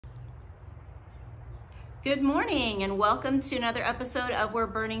Good morning and welcome to another episode of We're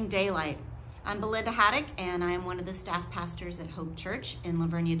Burning Daylight. I'm Belinda Haddock and I am one of the staff pastors at Hope Church in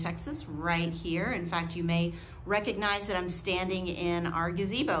Lavernia, Texas, right here. In fact, you may recognize that I'm standing in our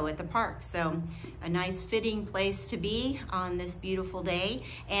gazebo at the park. So a nice fitting place to be on this beautiful day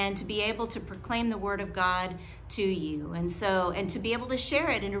and to be able to proclaim the word of God to you. And to be able to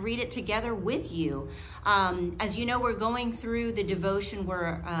share it and to read it together with you. As you know, we're going through the devotion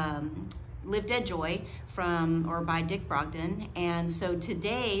Live Dead Joy by Dick Brogden. And so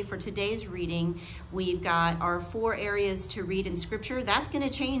today, for today's reading, we've got our 4 areas to read in scripture. That's going to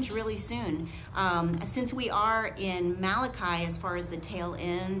change really soon. Since we are in Malachi as far as the tail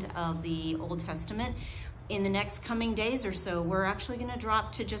end of the Old Testament, in the next coming days or so, we're actually going to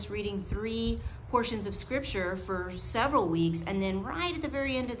drop to just reading 3 portions of scripture for several weeks, and then right at the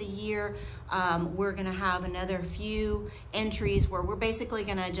very end of the year we're going to have another few entries where we're basically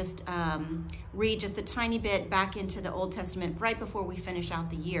going to just read just a tiny bit back into the Old Testament right before we finish out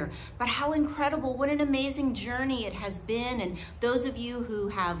the year. But how incredible, what an amazing journey it has been. And those of you who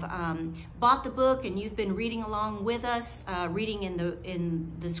have bought the book and you've been reading along with us, reading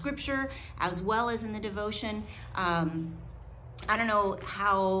in the scripture as well as in the devotion, I don't know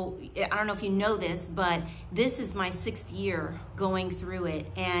if you know this, but this is my 6th year going through it.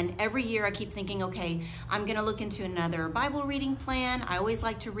 And every year I keep thinking, okay, I'm going to look into another Bible reading plan. I always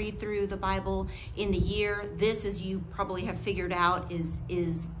like to read through the Bible in the year. This, as you probably have figured out,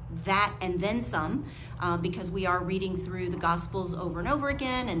 is that and then some, because we are reading through the Gospels over and over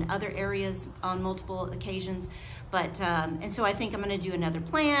again and other areas on multiple occasions. But, and so I think I'm going to do another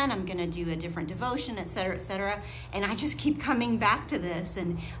plan. I'm going to do a different devotion, et cetera, et cetera. And I just keep coming back to this.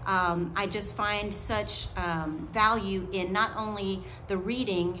 And I just find such value in not only the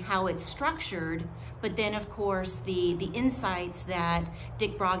reading, how it's structured, but then of course the insights that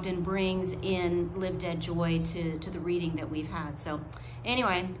Dick Brogden brings in Live Dead Joy to the reading that we've had. So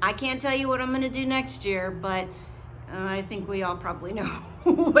anyway, I can't tell you what I'm going to do next year, but I think we all probably know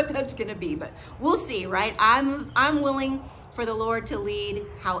what that's going to be, but we'll see, right? I'm willing for the Lord to lead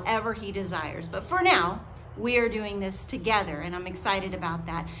however he desires. But for now, we are doing this together, and I'm excited about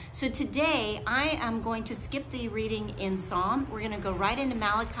that. So today, I am going to skip the reading in Psalm. We're going to go right into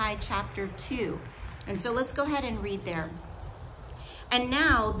Malachi chapter 2. And so let's go ahead and read there. And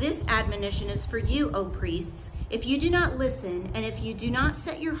now this admonition is for you, O priests. If you do not listen, and if you do not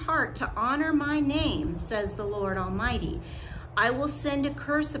set your heart to honor my name, says the Lord Almighty, I will send a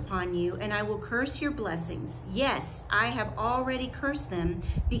curse upon you, and I will curse your blessings. Yes, I have already cursed them,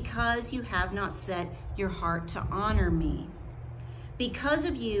 because you have not set your heart to honor me. Because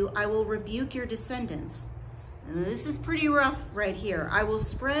of you, I will rebuke your descendants. And this is pretty rough right here. I will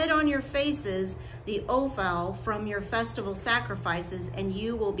spread on your faces the offal from your festival sacrifices, and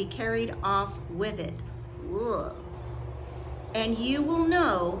you will be carried off with it. Ugh. And you will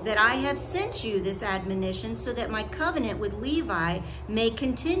know that I have sent you this admonition so that my covenant with Levi may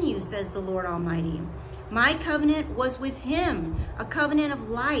continue, says the Lord Almighty. My covenant was with him, a covenant of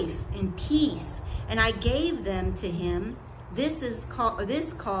life and peace, and I gave them to him. This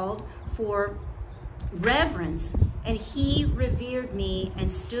called for reverence, and he revered me and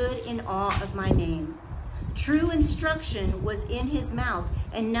stood in awe of my name. True instruction was in his mouth,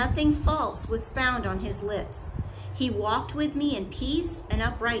 and nothing false was found on his lips. He walked with me in peace and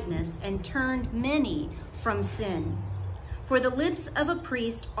uprightness, and turned many from sin. For the lips of a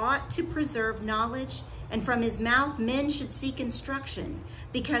priest ought to preserve knowledge, and from his mouth men should seek instruction,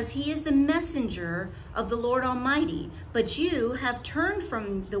 because he is the messenger of the Lord Almighty. But you have turned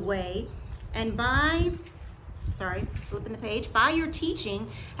from the way, and by your teaching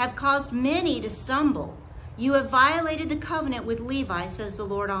have caused many to stumble. You have violated the covenant with Levi, says the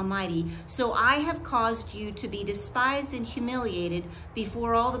Lord Almighty. So I have caused you to be despised and humiliated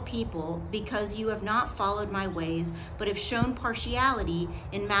before all the people, because you have not followed my ways, but have shown partiality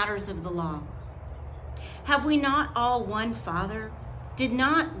in matters of the law. Have we not all one Father? Did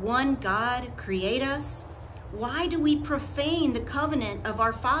not one God create us? Why do we profane the covenant of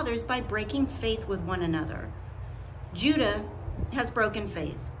our fathers by breaking faith with one another? Judah has broken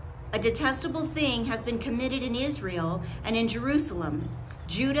faith. A detestable thing has been committed in Israel and in Jerusalem.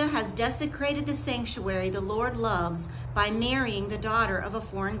 Judah has desecrated the sanctuary the Lord loves by marrying the daughter of a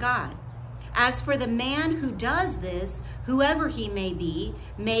foreign god. As for the man who does this, whoever he may be,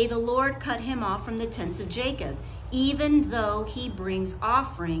 may the Lord cut him off from the tents of Jacob, even though he brings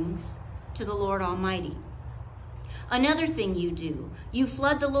offerings to the Lord Almighty. Another thing you do, you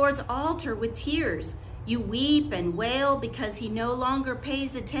flood the Lord's altar with tears. You weep and wail because he no longer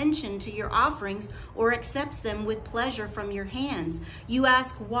pays attention to your offerings or accepts them with pleasure from your hands. You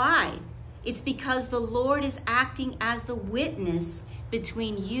ask why, It's because the Lord is acting as the witness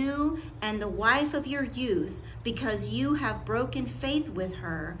between you and the wife of your youth, because you have broken faith with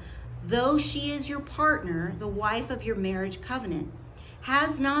her, though she is your partner, the wife of your marriage covenant.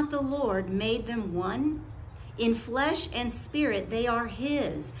 Has not the Lord made them one? In flesh and spirit they are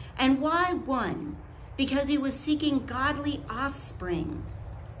his. And why one? Because he was seeking godly offspring.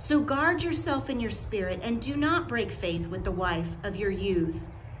 So guard yourself in your spirit and do not break faith with the wife of your youth.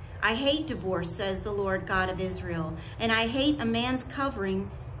 I hate divorce, says the Lord God of Israel, and I hate a man's covering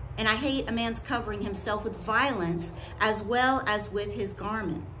himself with violence as well as with his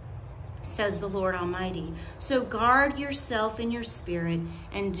garment, says the Lord Almighty. So guard yourself in your spirit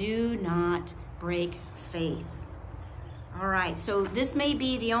and do not break faith. All right, so this may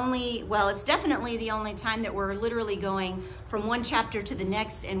be the only, well, it's definitely the only time that we're literally going from one chapter to the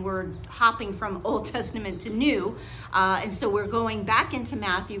next, and we're hopping from Old Testament to New. And so we're going back into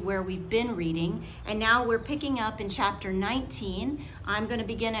Matthew where we've been reading, and now we're picking up in chapter 19. I'm going to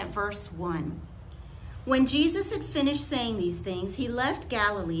begin at verse 1. When Jesus had finished saying these things, he left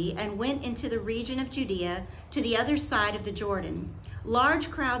Galilee and went into the region of Judea to the other side of the Jordan.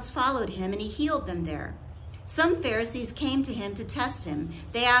 Large crowds followed him, and he healed them there. Some Pharisees came to him to test him.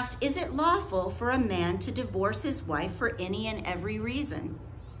 They asked, "Is it lawful for a man to divorce his wife for any and every reason?"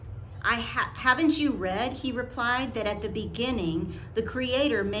 Haven't you read, he replied, that at the beginning the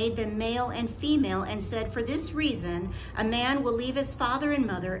Creator made them male and female and said, for this reason, a man will leave his father and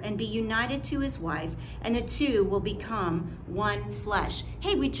mother and be united to his wife, and the two will become one flesh.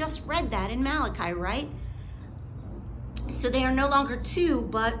 Hey, we just read that in Malachi, right? So they are no longer two,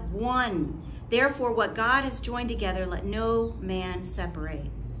 but one. Therefore, what God has joined together, let no man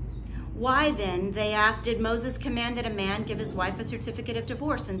separate. Why then, they asked, did Moses command that a man give his wife a certificate of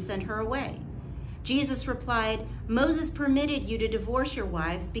divorce and send her away? Jesus replied, Moses permitted you to divorce your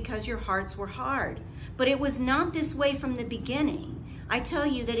wives because your hearts were hard. But it was not this way from the beginning. I tell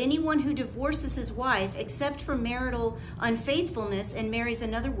you that anyone who divorces his wife, except for marital unfaithfulness, and marries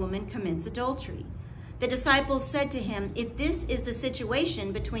another woman, commits adultery. The disciples said to him, if this is the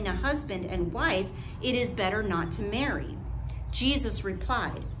situation between a husband and wife, it is better not to marry. Jesus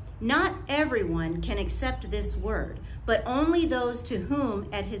replied, not everyone can accept this word, but only those to whom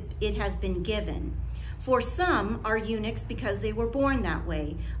it has been given. For some are eunuchs because they were born that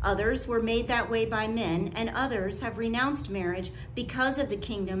way. Others were made that way by men, and others have renounced marriage because of the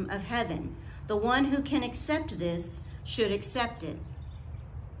kingdom of heaven. The one who can accept this should accept it.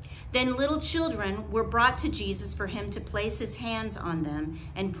 Then little children were brought to Jesus for him to place his hands on them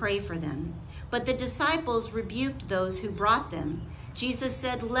and pray for them. But the disciples rebuked those who brought them. Jesus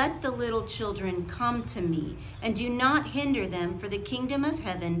said, let the little children come to me, and do not hinder them, for the kingdom of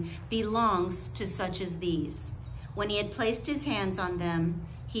heaven belongs to such as these. When he had placed his hands on them,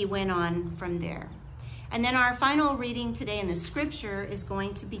 he went on from there. And then our final reading today in the scripture is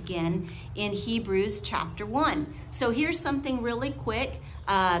going to begin in Hebrews chapter 1. So here's something really quick,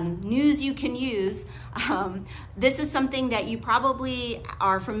 news you can use. This is something that you probably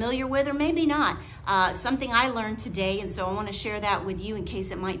are familiar with, or maybe not. Something I learned today, and so I want to share that with you in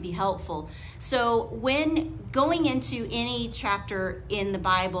case it might be helpful. So when going into any chapter in the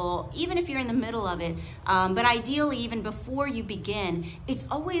Bible, even if you're in the middle of it, but ideally even before you begin, it's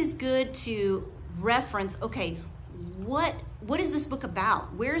always good to reference, okay, what is this book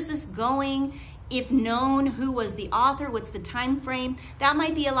about? Where is this going? If known, who was the author? What's the time frame? That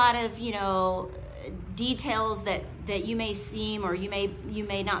might be a lot of, details that you may seem, or you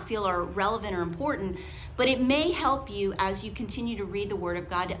may not feel are relevant or important, but it may help you as you continue to read the Word of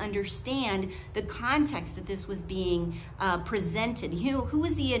God to understand the context that this was being presented. Who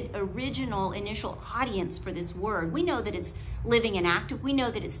was the original initial audience for this Word? We know that it's living and active. We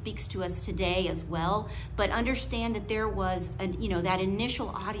know that it speaks to us today as well, but understand that there was that initial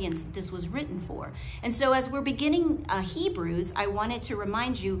audience that this was written for. And so as we're beginning Hebrews, I wanted to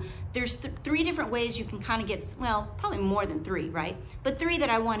remind you there's three different ways you can kind of get, well, probably more than three, right? But three that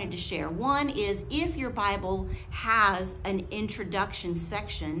I wanted to share. One is if your Bible has an introduction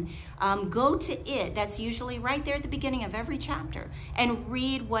section, go to it. That's usually right there at the beginning of every chapter, and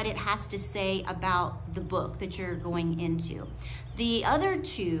read what it has to say about the book that you're going into. The other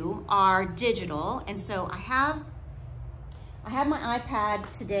two are digital, and so I have my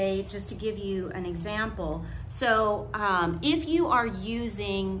iPad today just to give you an example. So if you are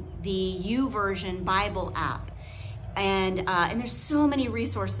using the YouVersion Bible app, and there's so many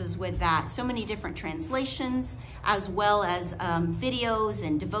resources with that, so many different translations, as well as videos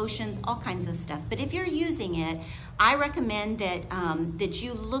and devotions, all kinds of stuff. But if you're using it, I recommend that that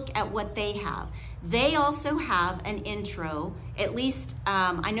you look at what they have. They also have an intro At least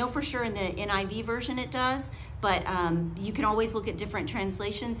I know for sure in the NIV version it does, but you can always look at different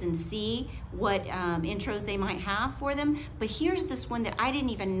translations and see what intros they might have for them. But here's this one that I didn't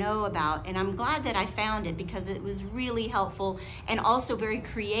even know about, and I'm glad that I found it because it was really helpful and also very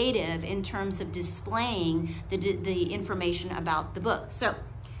creative in terms of displaying the information about the book. So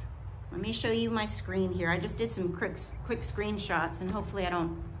let me show you my screen here. I just did some quick screenshots, and hopefully I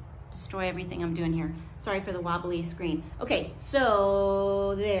don't destroy everything I'm doing here. Sorry for the wobbly screen. Okay,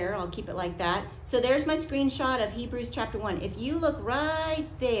 so there, I'll keep it like that. So there's my screenshot of Hebrews chapter 1. If you look right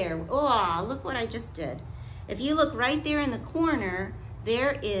there, oh, look what I just did. If you look right there in the corner,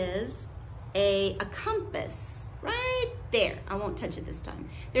 there is a compass right there. I won't touch it this time.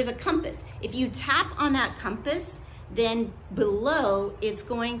 There's a compass. If you tap on that compass, then below it's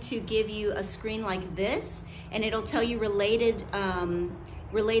going to give you a screen like this, and it'll tell you related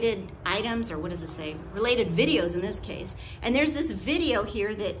items, or what does it say? Related videos in this case. And there's this video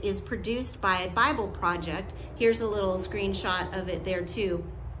here that is produced by Bible Project. Here's a little screenshot of it there too.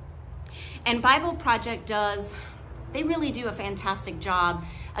 And Bible Project they really do a fantastic job.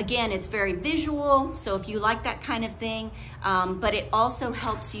 Again, it's very visual, so if you like that kind of thing, but it also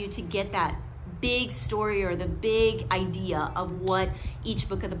helps you to get that big story or the big idea of what each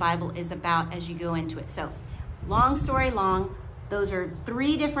book of the Bible is about as you go into it. So long story long, those are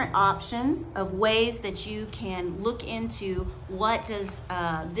 3 different options of ways that you can look into what does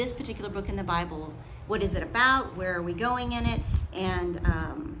this particular book in the Bible, what is it about, where are we going in it, and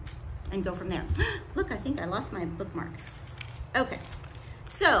go from there. Look, I think I lost my bookmark. Okay,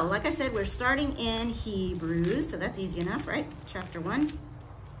 so like I said, we're starting in Hebrews, so that's easy enough, right? Chapter 1.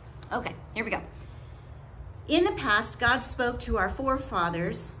 Okay, here we go. In the past, God spoke to our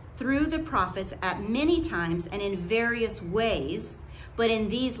forefathers through the prophets at many times and in various ways, but in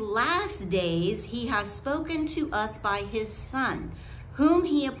these last days he has spoken to us by his Son, whom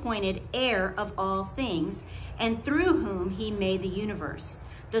he appointed heir of all things, and through whom he made the universe.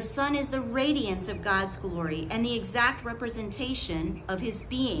 The Son is the radiance of God's glory and the exact representation of his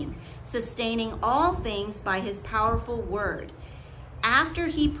being, sustaining all things by his powerful word. After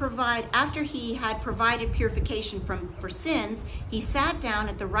he had provided purification for sins, he sat down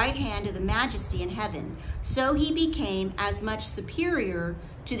at the right hand of the Majesty in heaven. So he became as much superior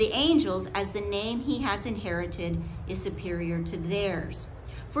to the angels as the name he has inherited is superior to theirs.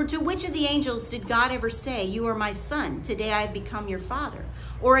 For to which of the angels did God ever say, "You are my son, today I have become your father"?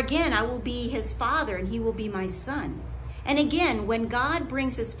 Or again, "I will be his father and he will be my son"? And again, when God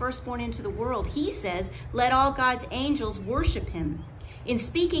brings his firstborn into the world, he says, "Let all God's angels worship him." In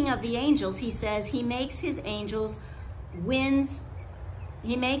speaking of the angels, he says he makes his angels winds,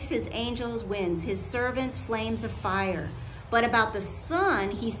 his servants flames of fire. But about the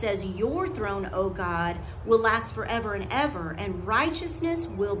Son, he says, "Your throne, O God, will last forever and ever, and righteousness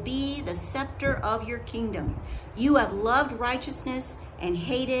will be the scepter of your kingdom. You have loved righteousness and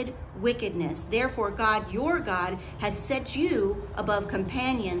hated wickedness. Therefore, God, your God, has set you above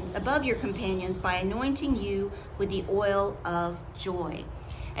your companions by anointing you with the oil of joy."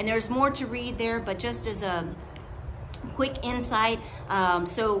 And there's more to read there, but just as a quick insight,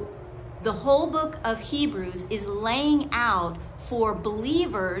 so the whole book of Hebrews is laying out for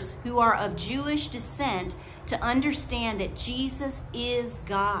believers who are of Jewish descent to understand that Jesus is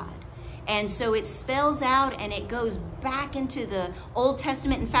God. And so it spells out and it goes back into the Old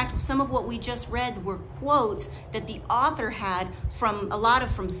Testament. In fact, some of what we just read were quotes that the author had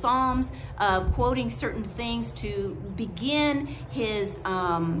from Psalms, of quoting certain things to begin his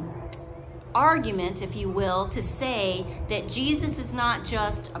argument, if you will, to say that Jesus is not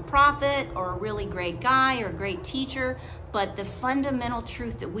just a prophet or a really great guy or a great teacher, but the fundamental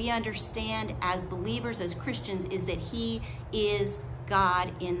truth that we understand as believers, as Christians, is that he is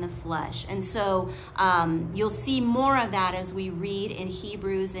God in the flesh. And so you'll see more of that as we read in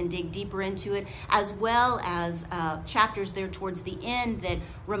Hebrews and dig deeper into it, as well as chapters there towards the end that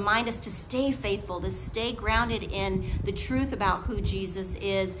remind us to stay faithful, to stay grounded in the truth about who Jesus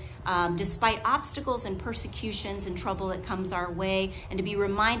is, despite obstacles and persecutions and trouble that comes our way, and to be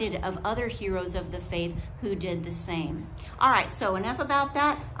reminded of other heroes of the faith who did the same. All right, so enough about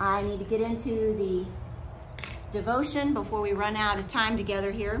that. I need to get into the devotion before we run out of time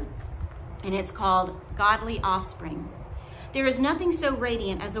together here, and it's called Godly Offspring. There is nothing so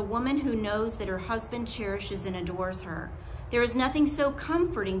radiant as a woman who knows that her husband cherishes and adores her. There is nothing so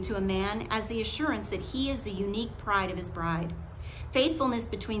comforting to a man as the assurance that he is the unique pride of his bride. Faithfulness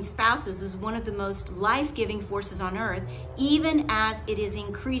between spouses is one of the most life-giving forces on earth, even as it is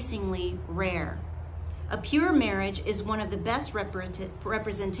increasingly rare. A pure marriage is one of the best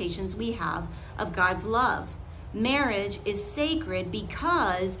representations we have of God's love. Marriage is sacred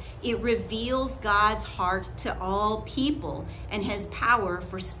because it reveals God's heart to all people and has power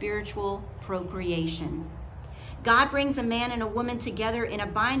for spiritual procreation. God brings a man and a woman together in a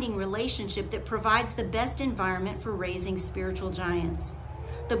binding relationship that provides the best environment for raising spiritual giants.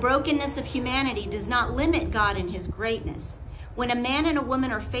 The brokenness of humanity does not limit God in his greatness. When a man and a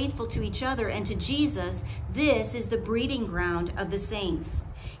woman are faithful to each other and to Jesus, this is the breeding ground of the saints.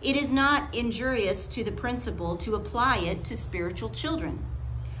 It is not injurious to the principle to apply it to spiritual children.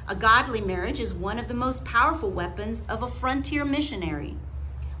 A godly marriage is one of the most powerful weapons of a frontier missionary.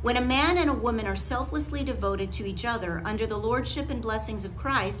 When a man and a woman are selflessly devoted to each other under the lordship and blessings of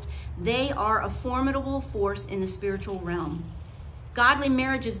Christ, they are a formidable force in the spiritual realm. Godly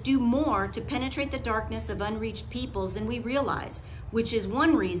marriages do more to penetrate the darkness of unreached peoples than we realize, which is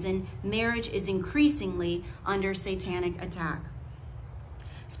one reason marriage is increasingly under satanic attack.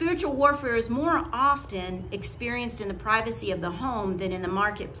 Spiritual warfare is more often experienced in the privacy of the home than in the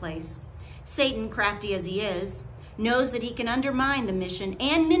marketplace. Satan, crafty as he is, knows that he can undermine the mission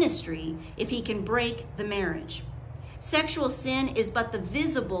and ministry if he can break the marriage. Sexual sin is but the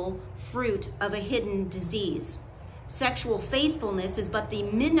visible fruit of a hidden disease. Sexual faithfulness is but the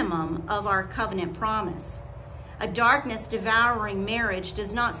minimum of our covenant promise. A darkness devouring marriage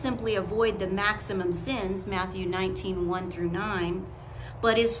does not simply avoid the maximum sins, Matthew 19:1-9,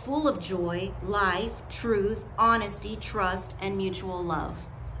 but is full of joy, life, truth, honesty, trust, and mutual love.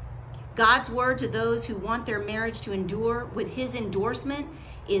 God's word to those who want their marriage to endure with his endorsement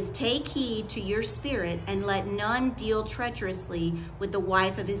is, take heed to your spirit and let none deal treacherously with the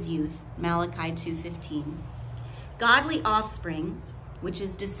wife of his youth, Malachi 2:15. Godly offspring, which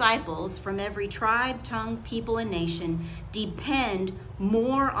is disciples from every tribe, tongue, people, and nation, depend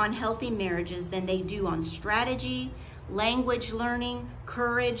more on healthy marriages than they do on strategy, language learning,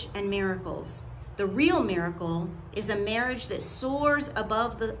 courage, and miracles. The real miracle is a marriage that soars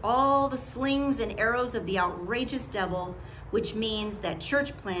above all the slings and arrows of the outrageous devil, which means that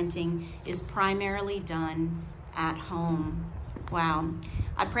church planting is primarily done at home. Wow.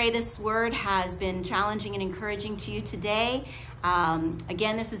 I pray this word has been challenging and encouraging to you today.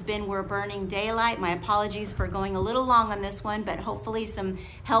 Again, this has been We're Burning Daylight. My apologies for going a little long on this one, but hopefully some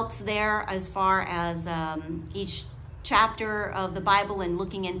helps there as far as each chapter of the Bible and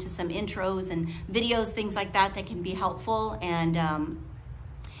looking into some intros and videos, things like that can be helpful and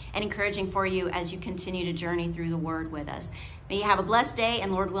encouraging for you as you continue to journey through the Word with us. May you have a blessed day,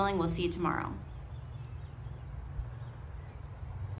 and Lord willing, we'll see you tomorrow.